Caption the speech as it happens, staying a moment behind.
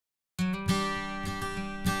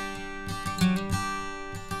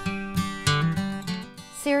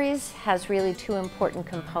Ceres has really two important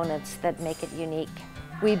components that make it unique.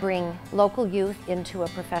 We bring local youth into a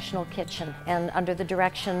professional kitchen, and under the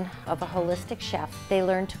direction of a holistic chef, they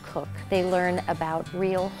learn to cook. They learn about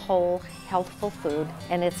real, whole, healthful food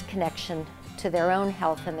and its connection to their own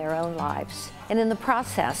health and their own lives. And in the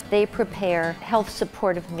process, they prepare health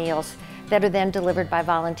supportive meals that are then delivered by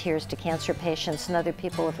volunteers to cancer patients and other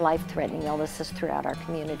people with life-threatening illnesses throughout our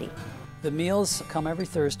community. The meals come every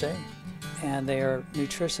Thursday, and they are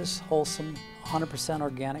nutritious, wholesome, 100%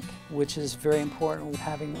 organic, which is very important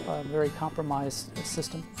having a very compromised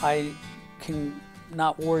system. I can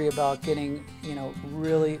not worry about getting,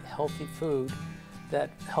 really healthy food that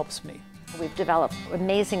helps me. We've developed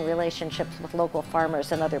amazing relationships with local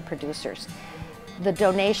farmers and other producers. The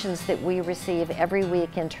donations that we receive every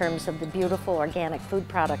week in terms of the beautiful organic food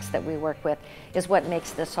products that we work with is what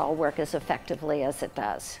makes this all work as effectively as it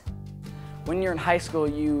does. When you're in high school,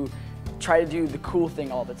 you try to do the cool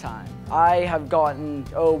thing all the time. I have gotten,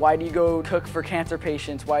 oh, why do you go cook for cancer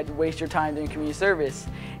patients? Why waste your time doing community service?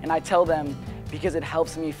 And I tell them, because it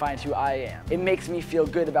helps me find who I am. It makes me feel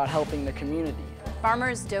good about helping the community.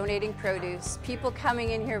 Farmers donating produce, people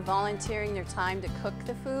coming in here volunteering their time to cook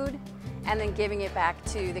the food, and then giving it back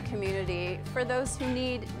to the community for those who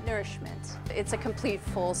need nourishment. It's a complete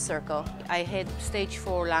full circle. I had stage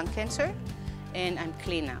 4 lung cancer, and I'm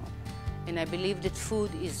clean now. And I believe that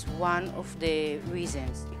food is one of the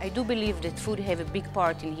reasons. I do believe that food have a big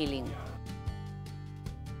part in healing.